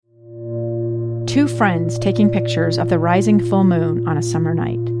Two friends taking pictures of the rising full moon on a summer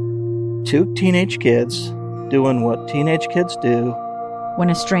night. Two teenage kids doing what teenage kids do. When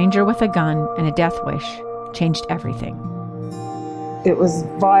a stranger with a gun and a death wish changed everything. It was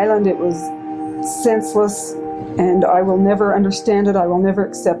violent, it was senseless, and I will never understand it, I will never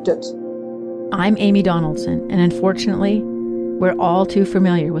accept it. I'm Amy Donaldson, and unfortunately, we're all too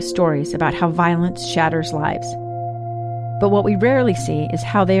familiar with stories about how violence shatters lives. But what we rarely see is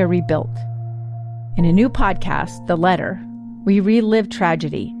how they are rebuilt. In a new podcast, The Letter, we relive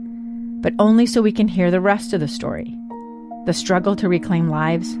tragedy, but only so we can hear the rest of the story. The struggle to reclaim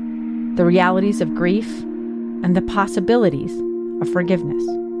lives, the realities of grief, and the possibilities of forgiveness.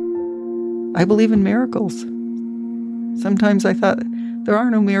 I believe in miracles. Sometimes I thought, there are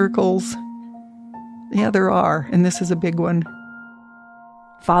no miracles. Yeah, there are, and this is a big one.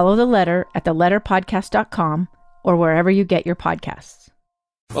 Follow The Letter at theletterpodcast.com or wherever you get your podcasts.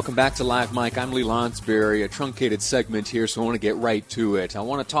 Welcome back to Live Mike. I'm Lee Lonsberry, a truncated segment here, so I want to get right to it. I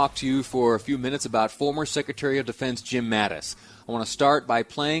want to talk to you for a few minutes about former Secretary of Defense Jim Mattis. I want to start by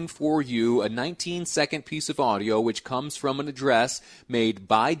playing for you a 19-second piece of audio which comes from an address made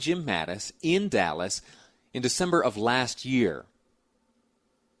by Jim Mattis in Dallas in December of last year.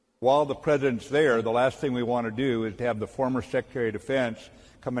 While the president's there, the last thing we want to do is to have the former Secretary of Defense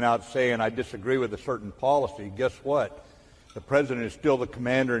coming out saying, I disagree with a certain policy. Guess what? The president is still the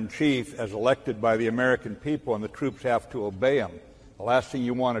commander-in-chief as elected by the American people, and the troops have to obey him. The last thing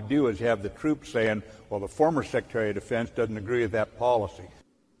you want to do is have the troops saying, well, the former Secretary of Defense doesn't agree with that policy.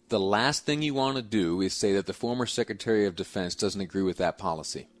 The last thing you want to do is say that the former Secretary of Defense doesn't agree with that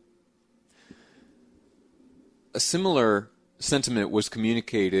policy. A similar sentiment was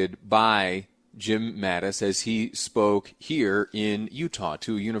communicated by Jim Mattis as he spoke here in Utah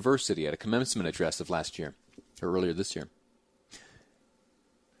to a university at a commencement address of last year, or earlier this year.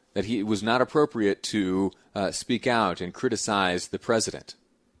 That it was not appropriate to speak out and criticize the president.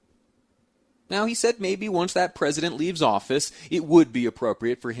 Now, he said maybe once that president leaves office, it would be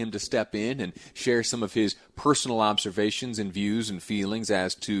appropriate for him to step in and share some of his personal observations and views and feelings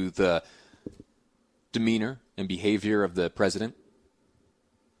as to the demeanor and behavior of the president.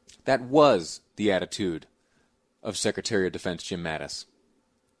 That was the attitude of Secretary of Defense Jim Mattis.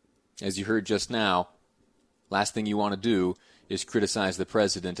 As you heard just now, last thing you want to do is criticize the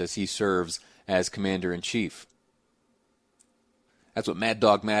president as he serves as commander-in-chief. That's what Mad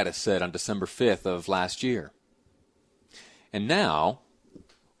Dog Mattis said on December 5th of last year. And now,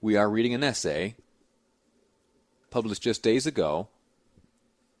 we are reading an essay published just days ago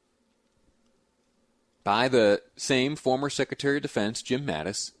by the same former Secretary of Defense, Jim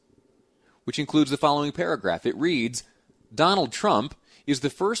Mattis, which includes the following paragraph. It reads, Donald Trump is the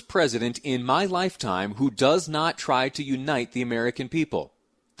first president in my lifetime who does not try to unite the American people,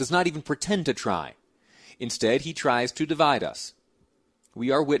 does not even pretend to try. Instead, he tries to divide us.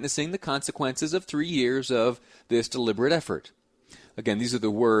 We are witnessing the consequences of 3 years of this deliberate effort. Again, these are the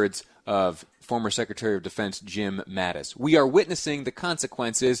words of former Secretary of Defense Jim Mattis. We are witnessing the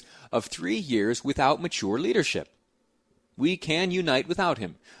consequences of 3 years without mature leadership. We can unite without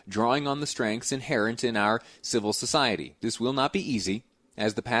him, drawing on the strengths inherent in our civil society. This will not be easy,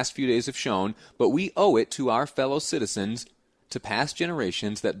 as the past few days have shown, but we owe it to our fellow citizens, to past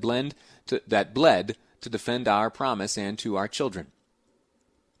generations that bled to defend our promise, and to our children.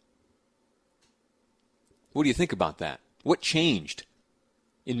 What do you think about that? What changed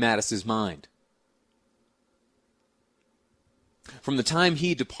in Mattis's mind? From the time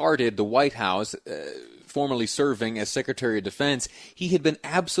he departed the White House, formerly serving as Secretary of Defense, he had been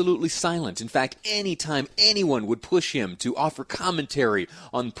absolutely silent. In fact, anytime anyone would push him to offer commentary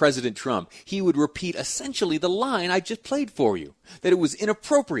on President Trump, he would repeat essentially the line I just played for you, that it was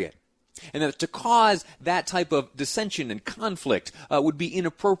inappropriate, and that to cause that type of dissension and conflict would be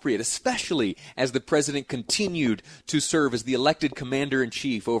inappropriate, especially as the president continued to serve as the elected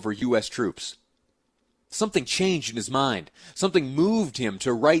commander-in-chief over U.S. troops. Something changed in his mind. Something moved him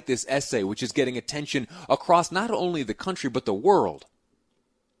to write this essay, which is getting attention across not only the country, but the world.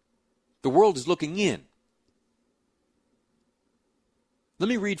 The world is looking in. Let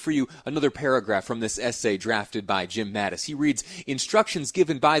me read for you another paragraph from this essay drafted by Jim Mattis. He reads, instructions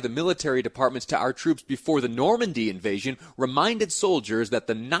given by the military departments to our troops before the Normandy invasion reminded soldiers that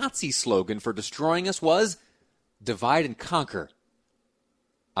the Nazi slogan for destroying us was, divide and conquer.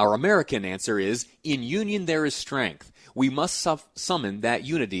 Our American answer is, in union there is strength. We must summon that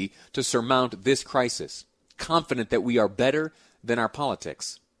unity to surmount this crisis, confident that we are better than our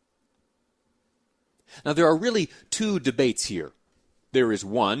politics. Now, there are really two debates here. There is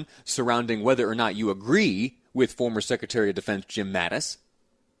one surrounding whether or not you agree with former Secretary of Defense Jim Mattis.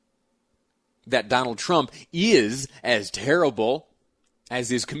 that Donald Trump is as terrible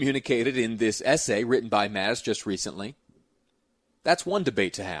as is communicated in this essay written by Mattis just recently. That's one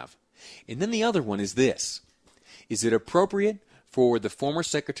debate to have. And then the other one is this. Is it appropriate for the former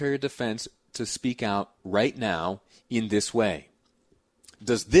Secretary of Defense to speak out right now in this way?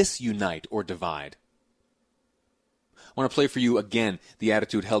 Does this unite or divide? I want to play for you again the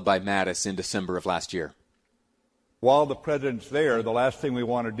attitude held by Mattis in December of last year. While the president's there, the last thing we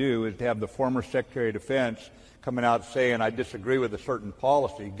want to do is to have the former Secretary of Defense coming out saying, I disagree with a certain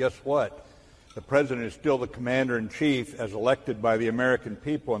policy. Guess what? The president is still the commander-in-chief as elected by the American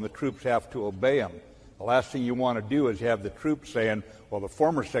people, and the troops have to obey him. The last thing you want to do is have the troops saying, well, the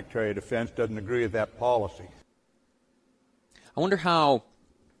former Secretary of Defense doesn't agree with that policy. I wonder how,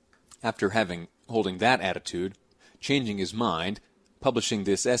 after holding that attitude, changing his mind, publishing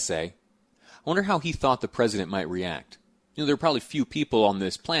this essay, I wonder how he thought the president might react. There are probably few people on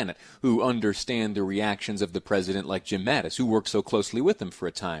this planet who understand the reactions of the president like Jim Mattis, who worked so closely with him for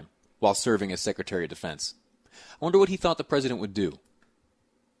a time while serving as Secretary of Defense. I wonder what he thought the president would do.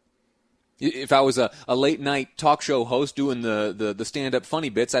 If I was a late-night talk show host doing the stand-up funny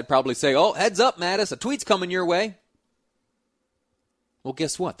bits, I'd probably say, oh, heads up, Mattis, a tweet's coming your way. Well,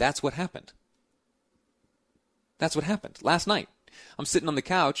 guess what? That's what happened. That's what happened. Last night, I'm sitting on the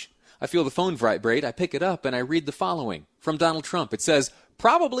couch, I feel the phone vibrate, I pick it up, and I read the following from Donald Trump. It says,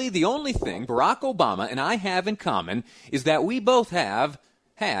 probably the only thing Barack Obama and I have in common is that we both have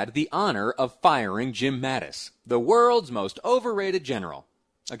had the honor of firing Jim Mattis, the world's most overrated general.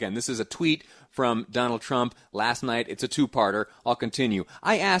 Again, this is a tweet from Donald Trump last night. It's a two-parter. I'll continue.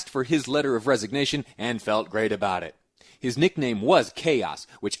 I asked for his letter of resignation and felt great about it. His nickname was Chaos,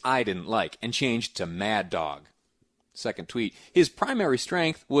 which I didn't like, and changed to Mad Dog. Second tweet. His primary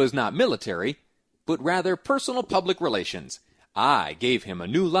strength was not military, but rather personal public relations. I gave him a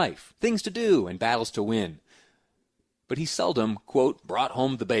new life, things to do, and battles to win. But he seldom, quote, brought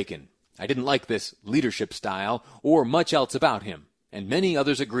home the bacon. I didn't like this leadership style or much else about him. And many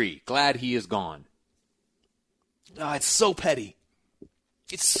others agree. Glad he is gone. It's so petty.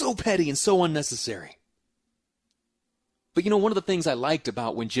 It's so petty and so unnecessary. But one of the things I liked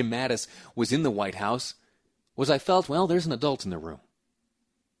about when Jim Mattis was in the White House was I felt, well, there's an adult in the room.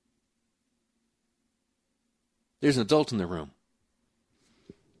 There's an adult in the room.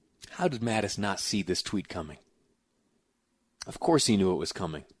 How did Mattis not see this tweet coming? Of course he knew it was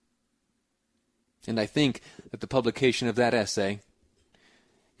coming. And I think that the publication of that essay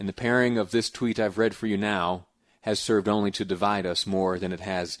and the pairing of this tweet I've read for you now has served only to divide us more than it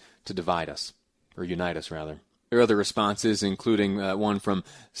has to divide us, or unite us, rather. There are other responses, including one from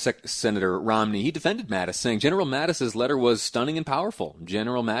Senator Romney. He defended Mattis, saying General Mattis's letter was stunning and powerful.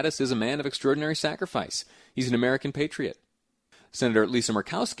 General Mattis is a man of extraordinary sacrifice. He's an American patriot. Senator Lisa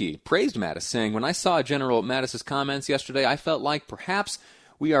Murkowski praised Mattis, saying, when I saw General Mattis's comments yesterday, I felt like perhaps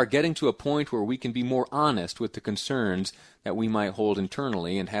we are getting to a point where we can be more honest with the concerns that we might hold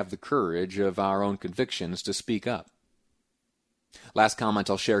internally and have the courage of our own convictions to speak up. Last comment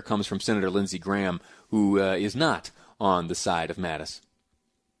I'll share comes from Senator Lindsey Graham, who is not on the side of Mattis.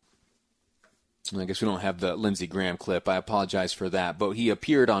 I guess we don't have the Lindsey Graham clip. I apologize for that. But he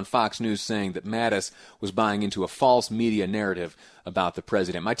appeared on Fox News saying that Mattis was buying into a false media narrative about the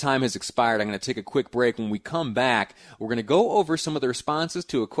president. My time has expired. I'm going to take a quick break. When we come back, we're going to go over some of the responses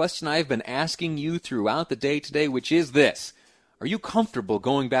to a question I've been asking you throughout the day today, which is this. Are you comfortable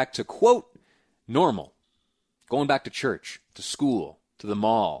going back to, quote, normal? Going back to church, to school, to the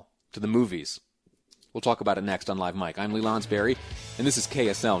mall, to the movies? We'll talk about it next on Live Mike. I'm Lee Lonsberry, and this is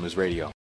KSL News Radio.